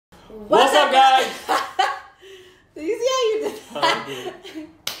What's up, guys? Did you see how you did that?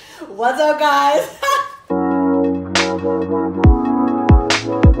 What's up, guys?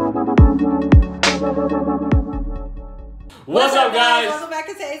 What's up, guys? Welcome back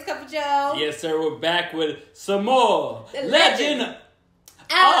to Today's Cup of Joe. Yes, sir. We're back with some more Legend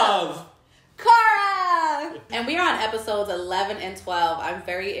of Korra. And we are on episodes 11 and 12. I'm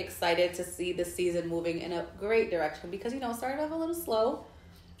very excited to see the season moving in a great direction because, it started off a little slow,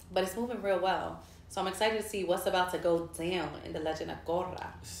 but it's moving real well. So I'm excited to see what's about to go down in the Legend of Korra.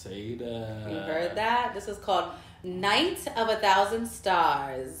 Say that. You heard that? This is called Night of 1,000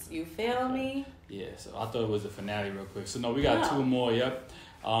 Stars. You feel me? Yeah, so I thought it was a finale real quick. So no, we got two more, yep.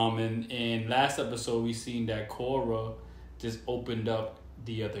 And in last episode, we seen that Korra just opened up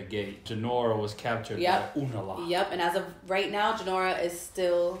the other gate. Janora was captured by Unala. Yep, and as of right now, Janora is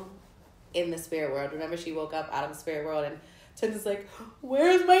still in the spirit world. Remember, she woke up out of the spirit world and Tenzin's like,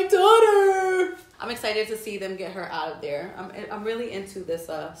 where's my daughter? I'm excited to see them get her out of there. I'm really into this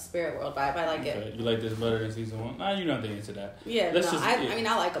spirit world vibe. I like it. You like this better than season 1? Nah, you're not into that. Yeah,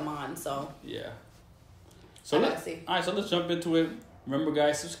 I like Amon, so. Yeah. So let's see. All right, so let's jump into it. Remember,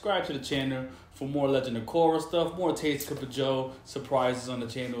 guys, subscribe to the channel for more Legend of Korra stuff, more Taste Cup of Joe surprises on the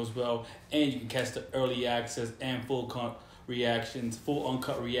channel as well, and you can catch the early access and full uncut reactions.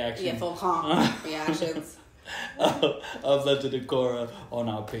 Yeah, full comp reactions. of Legend of Korra on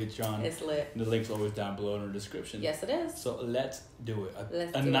our Patreon. It's lit. The link's always down below in the description. Yes, it is. So let's do it.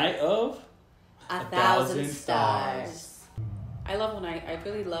 A do night it. of 1,000 stars. I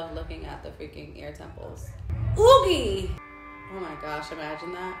really love looking at the freaking air temples. Oogie! Oh my gosh,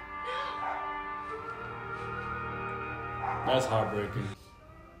 imagine that. That's heartbreaking.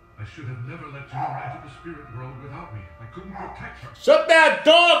 I should have never let Janora into the spirit world without me. I couldn't protect her. Shut that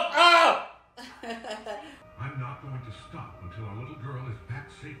dog up! I'm not going to stop until our little girl is back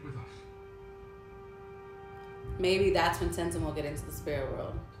safe with us. Maybe that's when Tenzin will get into the spirit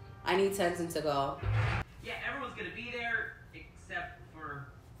world. I need Tenzin to go. Yeah, everyone's gonna be there except for,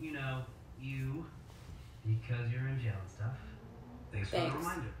 you. Because you're in jail and stuff. Thanks for the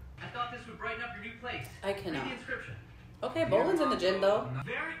reminder. I thought this would brighten up your new place. I cannot. Read the inscription. Okay, Bolin's in the gym though.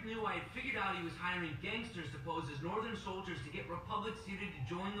 Varric knew I had figured out he was hiring gangsters to pose as northern soldiers to get Republic suited to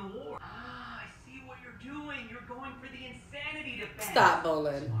join the war. I see what you're doing. You're going for the insanity defense. Stop,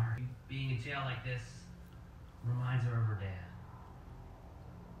 Bolin. Smart. Being in jail like this reminds her of her dad.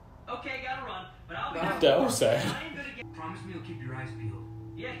 Okay, gotta run, but I'll be back. That was sad. Promise me you'll keep your eyes peeled.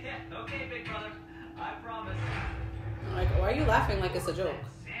 Yeah, okay, big brother. I promise. Like, why are you laughing like it's a joke?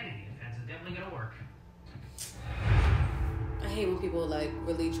 Sanity defense is definitely gonna work. I hate when people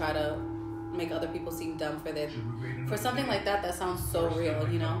really try to make other people seem dumb for something like that sounds so real,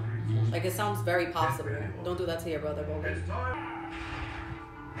 Like it sounds very possible. Don't do that to your brother, Bolin.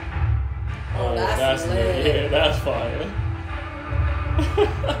 Oh, that's lit. Yeah, that's fire.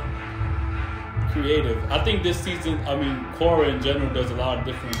 Creative. I think this season, Korra in general does a lot of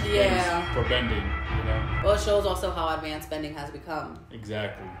different things for bending, Well, it shows also how advanced bending has become.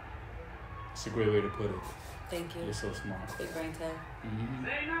 Exactly. It's a great way to put it. Tk you. You're so smart. Big brain tag.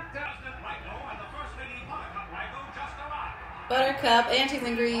 Buttercup, and she's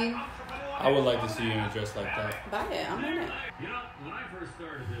in green. I would like to see you in a dress like that. Buy it, I'm in it. When I first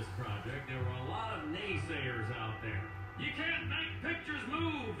started this project, there were a lot of naysayers out there. You can't make pictures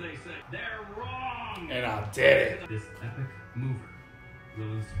move, they say. They're wrong. And I did it. This epic mover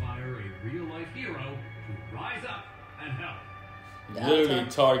will inspire a real-life hero to rise up and help. Literally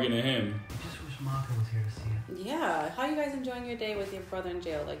targeting him. I just wish Mako was here to see it. Yeah, how you guys enjoying your day with your brother in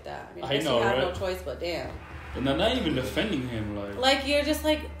jail like that? I know, you have right? no choice, but damn. And they're not even defending him, Like you're just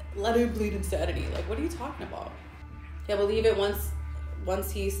like, let him bleed insanity. Like, what are you talking about? He'll believe it once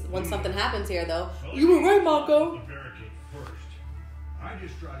something happens here, though. You were right, Mako. I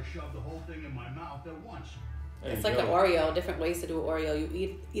just try to shove the whole thing in my mouth at once. It's like an Oreo. Different ways to do an Oreo.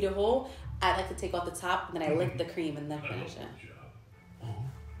 You eat it whole. I like to take off the top, and then I lick the cream, and then finish it.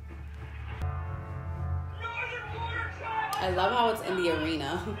 I love how it's in the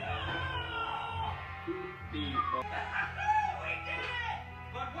arena.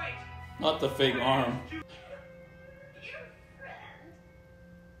 But wait. Not the fake arm.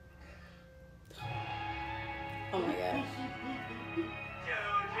 Oh my god.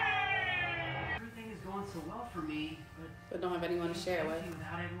 Everything is going so well for me, But don't have anyone to share with.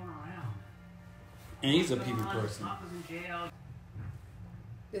 without everyone around. And he's a people person. Papa's in jail.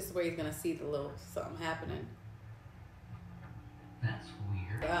 This is where he's gonna see the little something happening. That's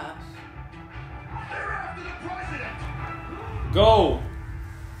weird. Gosh. They're after the president! Go!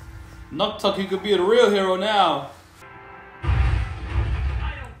 Nuktuk, he could be the real hero now.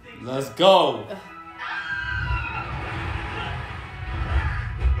 I don't think Let's go.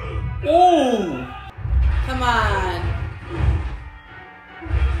 Ooh. Come on.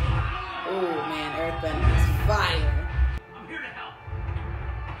 Oh man, Earthbender is fire. I'm here to help.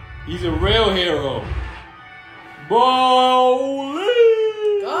 He's a real hero. Bowley.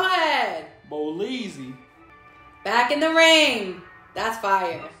 Go ahead. Bowleezy. Back in the ring. That's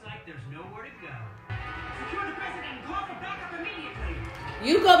fire. Looks like there's nowhere to go. Secure the president and call for backup immediately.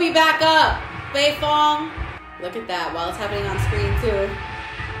 You go be back up, Fei Fong. Look at that while it's happening on screen too.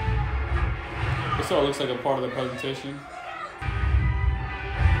 This all looks like a part of the presentation.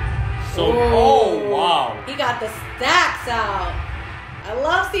 So, oh wow. He got the stacks out. I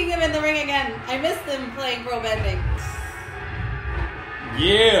love seeing him in the ring again. I missed him playing pro bending.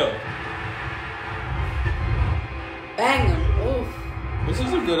 Yeah. Bang him. Oof. This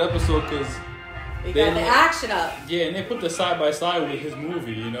is a good episode because He got the action up. Yeah, and they put the side by side with his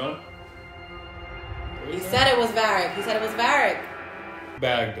movie, you know? He said it was Varric. He said it was Varric.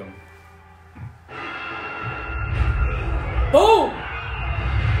 Bagged him. Boom!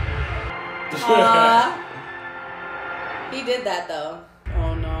 He did that though.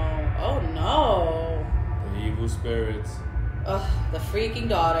 Oh no. Oh no. The evil spirits. Ugh, the freaking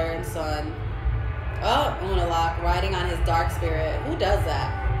daughter and son. Oh, Unalak riding on his dark spirit. Who does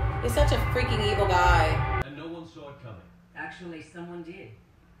that? He's such a freaking evil guy. And no one saw it coming. Actually, someone did.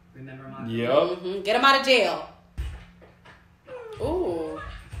 Remember my Yep. Mm-hmm. Get him out of jail. Ooh.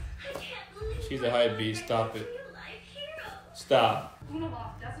 She's a hype beast. Stop it. Stop.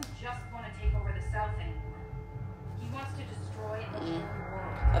 Unalak doesn't just want to take over the South anymore. He wants to destroy the whole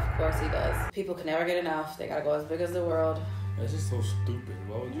world. Of course he does. People can never get enough. They gotta go as big as the world. That's just so stupid.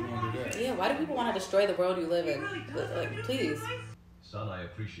 Why would you want to do that? Yeah, why do people want to destroy the world you live in? Like, please. Son, I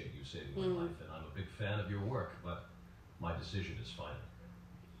appreciate you saving my life, and I'm a big fan of your work, but my decision is final.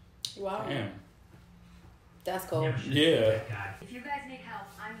 Wow. Damn. That's cool. Never should've Yeah. been that guy. If you guys need help,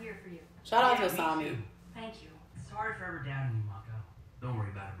 I'm here for you. Shout out Yeah, to me Asami. too. Thank you. Sorry for ever doubting you, Mako. Don't worry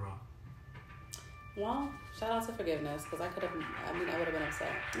about it, bro. Well, shout out to forgiveness, because I would have been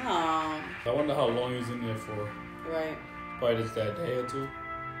upset. Aww. I wonder how long he was in there for. Right. Probably just that day or two.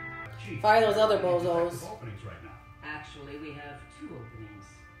 Chief, Fire those other Active bozos. openings right now. actually, we have 2 openings.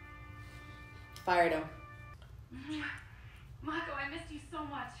 Fired him. Mako, I missed you so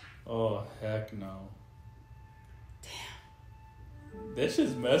much. Oh, heck no. Damn. This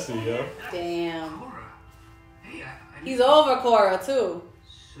shit's messy, yo. Damn. Korra. Hey, I He's over Korra, too.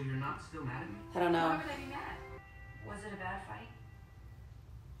 So you're not still mad at me? I don't Why know. would I be mad? Was it a bad fight?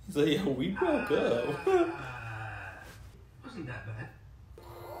 So, yeah, we broke up. Wasn't that bad.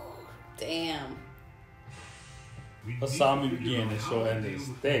 Damn. Asami began the show ended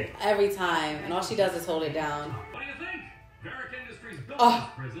thick. Every time. And all she does is hold it down. What do you think? Varric Industries built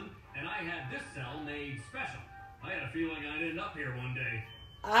Oh. this prison, and I had this cell made special. I had a feeling I'd end up here one day.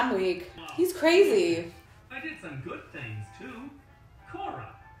 I'm weak. He's crazy. I did some good things, too. Korra,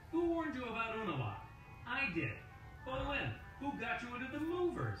 who warned you about Unalak? I did. Bolin, who got you into the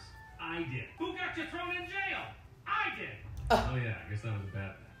movers? I did. Who got you thrown in jail? I did. Oh yeah, I guess that was a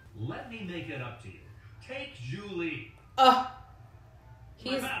bad thing. Let me make it up to you. Take Julie.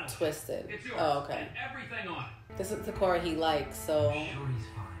 He's My battle. twisted. It's yours. Oh, okay. And everything on it. This is the Korra he likes, so Sure, he's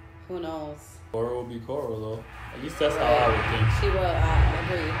fine. who knows? Korra will be Korra, though. At least that's how I would think. She will, I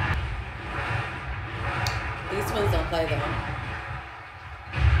agree. These twins don't play though.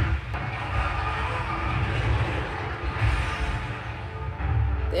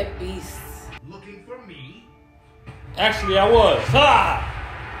 They're beasts. Looking for me? Actually, I was. Ha!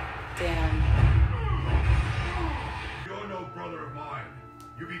 Damn. You're no brother of mine.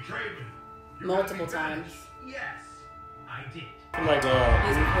 You betrayed me. You Multiple had me times. banished. Yes, I did. Like,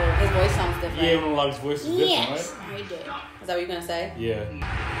 He's cool. His voice sounds different. yeah, Unalak's voice is different, Yes, right? I did. Is that what you're gonna say? Yeah.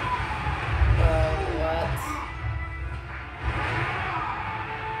 What?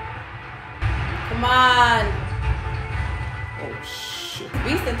 Come on. Oh, shit.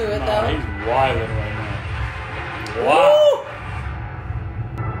 Beasting through it Nah, though. he's wilding right now. Wow.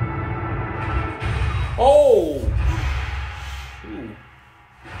 Oh. Shoot.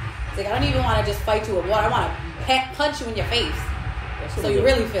 It's like, I don't even want to just fight you with water. I want to punch you in your face. That's So some of you the-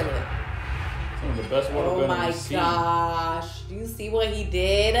 really feel it. Some of the best water Oh gun my we've seen. gosh. Do you see what he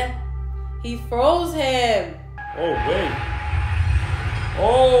did? He froze him. Oh, wait.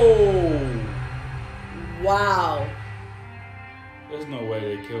 Oh. Wow. There's no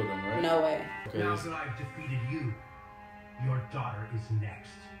way they killed him, right? No way. Okay, Now this- that I've defeated you, your daughter is next.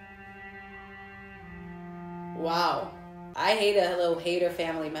 Wow. I hate a little hater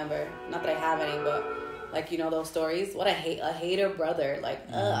family member. Not that I have any, but Like, you know those stories? What a hater brother. Like,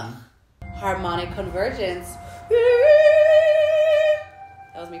 ugh. Harmonic Convergence.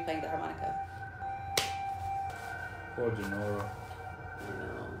 That was me playing the harmonica. Poor Janora. I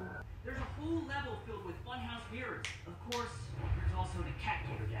know. There's a whole level filled with funhouse mirrors. Of course, there's also the cat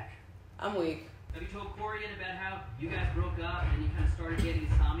gator deck. I'm weak. Have you told Korra yet about how you guys broke up and you kind of started dating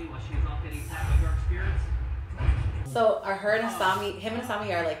Asami while she was off getting attacked by dark spirits? So are him and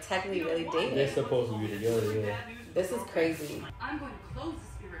Asami are like technically really dating. They're supposed to be together, yeah. This is crazy. I'm going to close the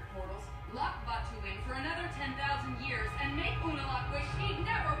spirit portals, lock Batu in for another 10,000 years, and make Unalaq wish he'd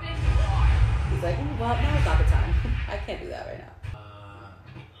never been born. He's like, well, now it's not the time. I can't do that right now.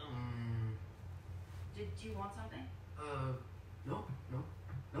 Did you want something? No,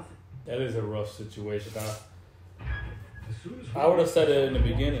 nothing. That is a rough situation. As soon as I would have said it in the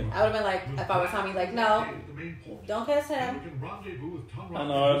beginning. I would have been like, if I was Tommy, like, no, don't kiss him. I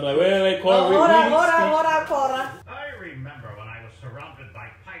know, I'm like, wait, Korra. Hold on, Korra. I remember when I was surrounded by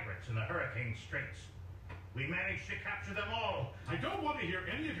pirates in the Hurricane Straits. We managed to capture them all. I don't want to hear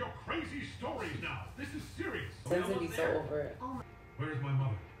any of your crazy stories now. This is serious. Since to be so over it. Where's my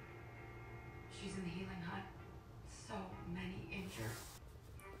mother? She's in the healing hut. So many injured.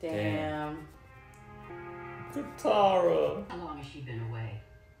 Damn. Katara. How long has she been away?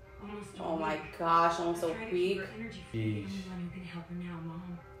 Oh my gosh, I'm so weak. Jeez. Anyone who can help her now,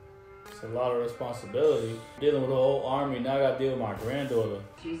 Mom. It's a lot of responsibility. Dealing with the whole army, now I gotta deal with my granddaughter.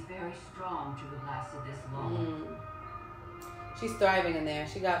 She's very strong to have lasted this long. She's thriving in there.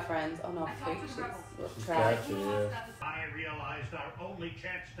 She got friends. Oh no, freak. She's trapped. Gotcha, yeah. I realized our only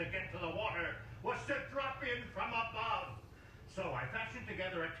chance to get to the water was to drop in from above. So I fashioned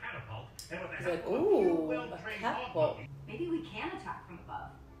together a catapult, and with He's the like, help of a few ooh, a well-trained catapult. dog Maybe we can attack from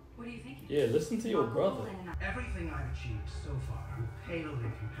above. What do you think? Yeah, listen to your brother. Everything I've achieved so far will pale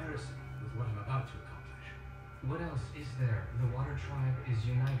in comparison with what I'm about to accomplish. What else is there? The water tribe is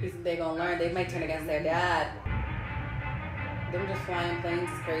united. They gonna learn. They might turn against their dad. Them just flying planes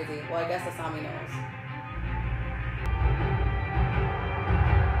is crazy. Well, I guess Asami knows.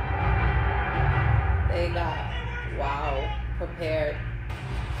 They got, wow, prepared.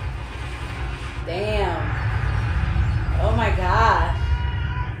 Damn. Oh my gosh.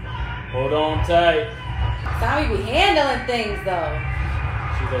 Hold on tight. Asami be handling things though.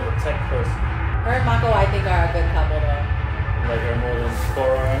 She's like a tech person. Her and Mako, I think, are a good couple though. Like her more than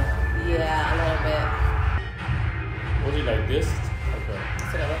Korra. Yeah, a little bit. Was he like this? Okay.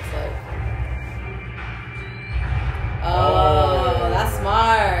 That's what it looks like. Oh, that's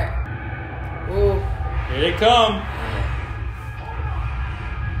smart. Ooh. Here they come.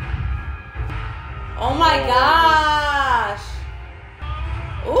 Oh my gosh.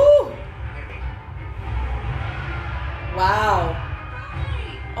 Ooh. Wow.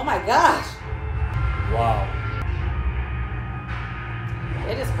 Oh my gosh. Wow.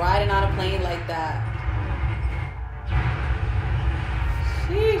 They're just riding on a plane like that.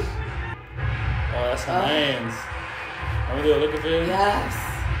 Sheesh. Oh, that's some hands. Remember they were looking for him? Yes.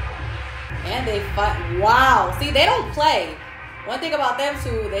 And they fight. Wow. See, they don't play. One thing about them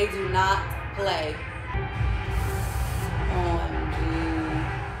two, they do not play. OMG.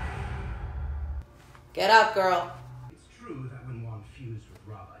 Get up, girl. It's true that when Juan fused with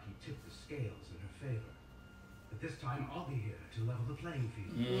Rava, he tipped the scales in her favor. But this time, I'll be here to level the playing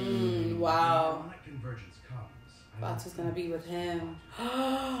field. Wow. When Harmonic Convergence comes, Batu's gonna be with him.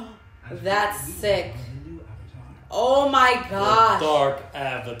 That's sick. The new avatar. Oh my gosh. The Dark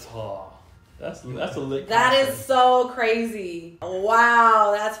Avatar. That's a lit. That concept. is so crazy.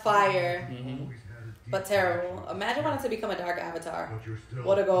 Wow, that's fire. Mm-hmm. But terrible. Imagine wanting to become a dark avatar. But you're still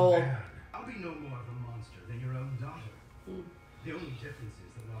What a goal. mad. I'll be no more of a monster than your own daughter. The only difference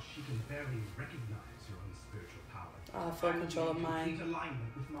is that while she can barely recognize her own spiritual power, Full control of I'm in mind. complete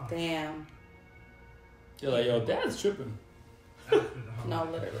alignment with mine. Damn. You're like, yo, Dad's tripping. After the Harmonic No,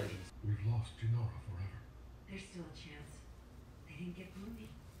 literally. Convergence, We've lost Janora forever. There's still a chance. They didn't get Boomy.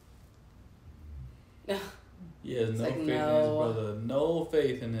 He has no like, faith in his no. brother. No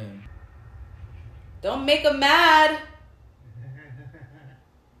faith in him. Don't make him mad.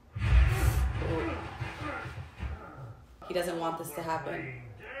 He doesn't want this to happen.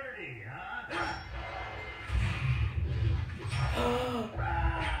 dirty, huh?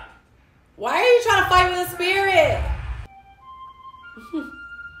 Why are you trying to fight with a spirit?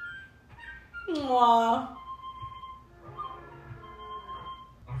 Aww.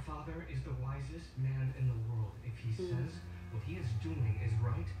 Our father is the wisest man in the world. If he says what he is doing is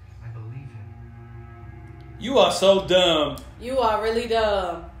right, I believe him. You are so dumb. You are really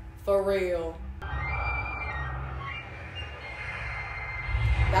dumb. For real.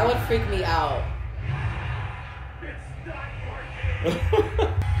 That would freak me out.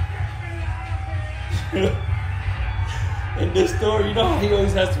 In this story, you know how he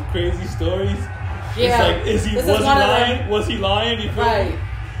always has some crazy stories? Yeah. It's like, was he lying? Was he lying? You feel right. me?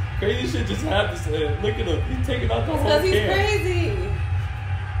 Crazy shit just happens. Look at him. He's taking out the whole camp. Because he's crazy.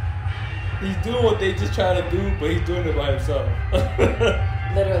 He's doing what they just try to do, but he's doing it by himself.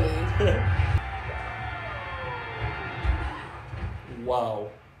 Literally. Wow.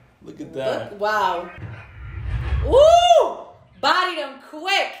 Look at that. Wow. Woo! Bodied him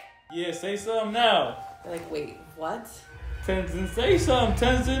quick. Yeah, say something now. They're like, wait, what? Tenzin, say something,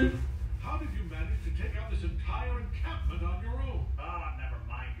 Tenzin. How did you manage to take out this entire encampment on your own? Ah, never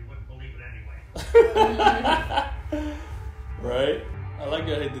mind. You wouldn't believe it anyway. Right? I like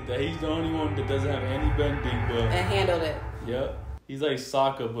that he did that. He's the only one that doesn't have any bending, but... And handled it. Yep. He's like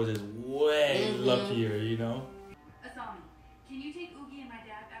Sokka, but just way luckier, you know? Asami, can you take Oogie and my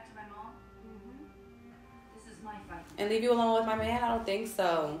dad back to my mom? This is my fight. And leave you alone with my man? I don't think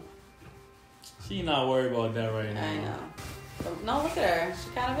so. She not worried about that right now. I know. But no, look at her. She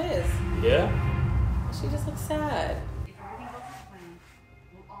kind of is. Yeah? She just looks sad. If everything goes as planned,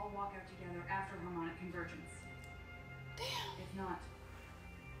 we'll all walk out together after Harmonic Convergence. Damn. If not,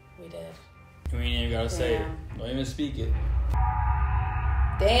 We did. You ain't even gotta say it. Don't even speak it.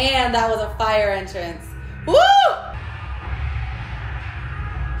 Damn, that was a fire entrance. Woo!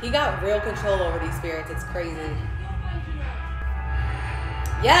 He got real control over these spirits. It's crazy.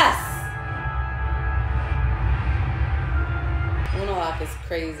 Yes! Unalak is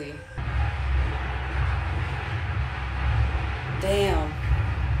crazy. Damn.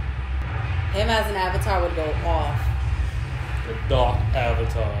 Him as an avatar would go off. The dark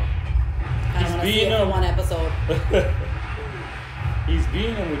avatar. I want to see it for one episode. He's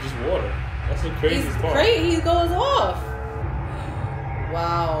beating him with just water. That's the craziest part. He goes off.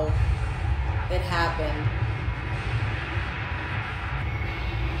 Wow. It happened.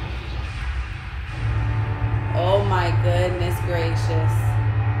 Oh my goodness gracious.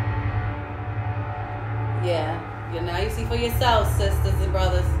 Yeah. Now you see for yourselves, sisters and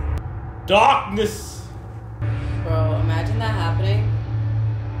brothers. Darkness! Bro, imagine that happening.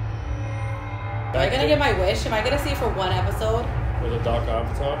 Am I gonna get my wish? Am I gonna see it for one episode? With a dark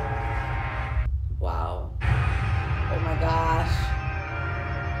avatar? Wow. Oh my gosh.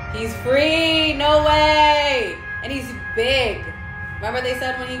 He's free! No way! And he's big. Remember they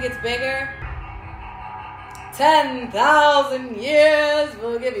said when he gets bigger? 10,000 years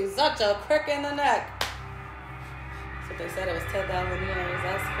will give you such a crick in the neck. That's what they said. It was 10,000 years.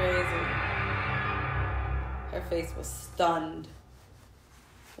 That's crazy. Her face was stunned.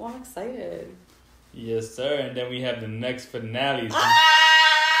 Well, I'm excited. Yes, sir. And then we have the next finale.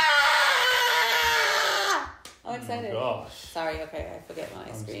 I'm excited. Oh, gosh. Sorry, okay. I forget when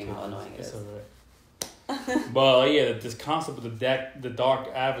I scream how annoying it is. It's alright. But yeah, this concept of the dark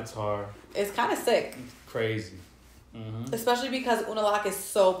avatar. It's kind of sick. Crazy. Mm-hmm. Especially because Unalak is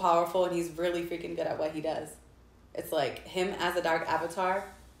so powerful and he's really freaking good at what he does. It's like him as a dark avatar,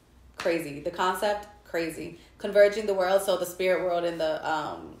 crazy. The concept, crazy. Converging the world, so the spirit world and the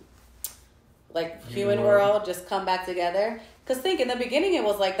human world just come back together. Because think, in the beginning it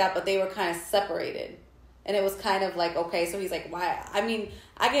was like that, but they were kind of separated. And it was kind of like, okay, so he's like, why? I mean,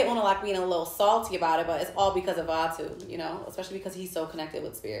 I get Unalak being a little salty about it, but it's all because of Atu, you know? Especially because he's so connected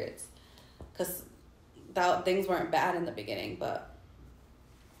with spirits. Because things weren't bad in the beginning, but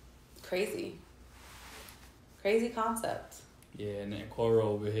crazy. Crazy concept. Yeah, and then Korra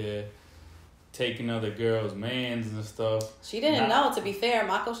over here taking other girls' mans and stuff. She didn't know, to be fair.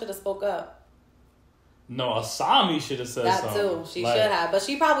 Mako should have spoke up. No, Asami should have said that something. That too. She should have. But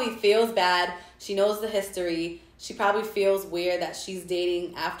she probably feels bad. She knows the history. She probably feels weird that she's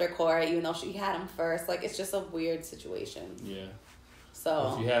dating after Korra, even though she had him first. Like, it's just a weird situation. Yeah. So.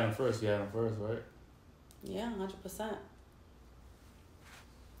 Well, if you had him first, right? Yeah, 100%.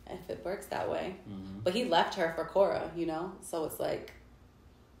 If it works that way. Mm-hmm. But he left her for Korra, you know? So it's like,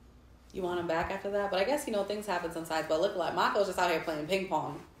 you want him back after that? But I guess, you know, things happen sometimes. But look, like, Mako's just out here playing ping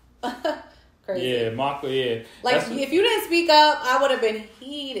pong. Crazy. Yeah, Mako, yeah. Like, if you didn't speak up, I would have been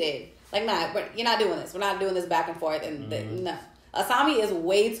heated. Like, nah, you're not doing this. We're not doing this back and forth. And no. Asami is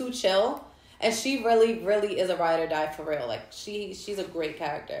way too chill. And she really, really is a ride or die for real. Like, she's a great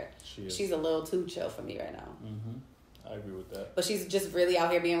character. She's a little too chill for me right now. Mm-hmm. I agree with that. But she's just really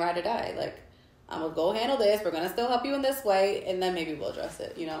out here being ride or die. Like, I'm going to go handle this. We're going to still help you in this way. And then maybe we'll address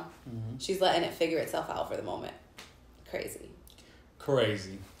it, you know? Mm-hmm. She's letting it figure itself out for the moment. Crazy.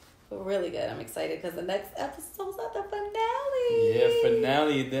 But really good. I'm excited because the next episode's at the finale. Yeah,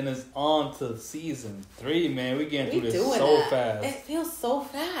 finale. Then it's on to season 3, man. We're getting through this so fast. It feels so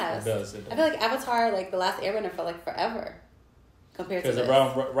fast. It does. I feel like Avatar, like The Last Airbender, felt like forever. compared to this.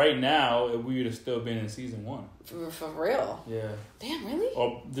 Because right now, we would have still been in season 1. For real? Yeah. Damn, really?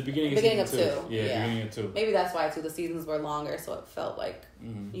 Or the beginning of season 2. Yeah, beginning of 2. Maybe that's why, too. The seasons were longer, so it felt like,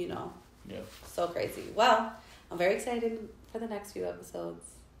 you know. Yeah. So crazy. Well, I'm very excited for the next few episodes.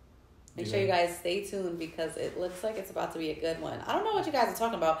 Make sure you guys stay tuned because it looks like it's about to be a good one. I don't know what you guys are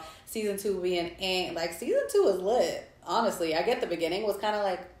talking about. Season 2 being like season 2 is lit. Honestly, I get the beginning was kind of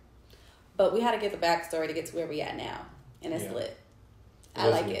like, but we had to get the backstory to get to where we at now, and it's lit. I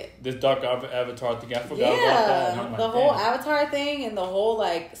like it. This Dark Avatar thing, I forgot about that. Yeah, the whole Avatar thing and the whole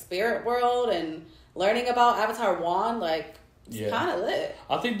like spirit world and learning about Avatar Wand, like it's kind of lit.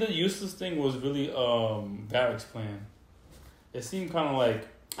 I think the useless thing was really Varric's plan. It seemed kind of like.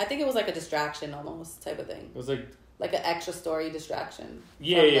 I think it was like a distraction almost type of thing. It was like an extra story distraction.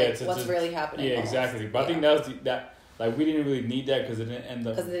 Yeah, from, what's really happening. Yeah, almost. Exactly. But I think that was like we didn't really need that because it didn't end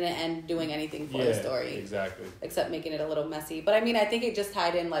up. Because it didn't end doing anything for the story. Exactly. Except making it a little messy. But I mean, I think it just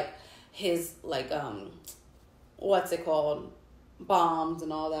tied in like his like what's it called, bombs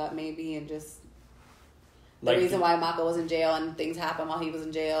and all that maybe, and just. The reason why Mako was in jail and things happened while he was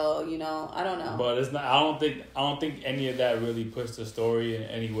in jail, you know, I don't know. But it's not. I don't think any of that really pushed the story in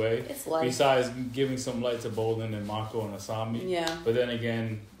any way. It's like besides giving some light to Bolin and Mako and Asami. Yeah. But then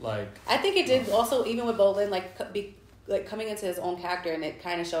again, like I think it did also even with Bolin like coming into his own character and it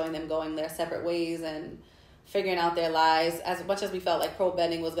kind of showing them going their separate ways and figuring out their lives. As much as we felt like pro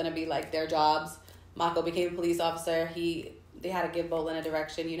bending was going to be like their jobs, Mako became a police officer. They had to give Bolin a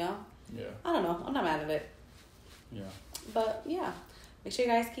direction, you know. Yeah. I don't know. I'm not mad at it. Yeah. But yeah, make sure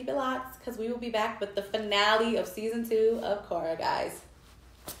you guys keep it locked because we will be back with the finale of season 2 of Korra, guys.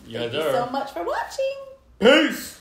 Thank you so much for watching. Peace.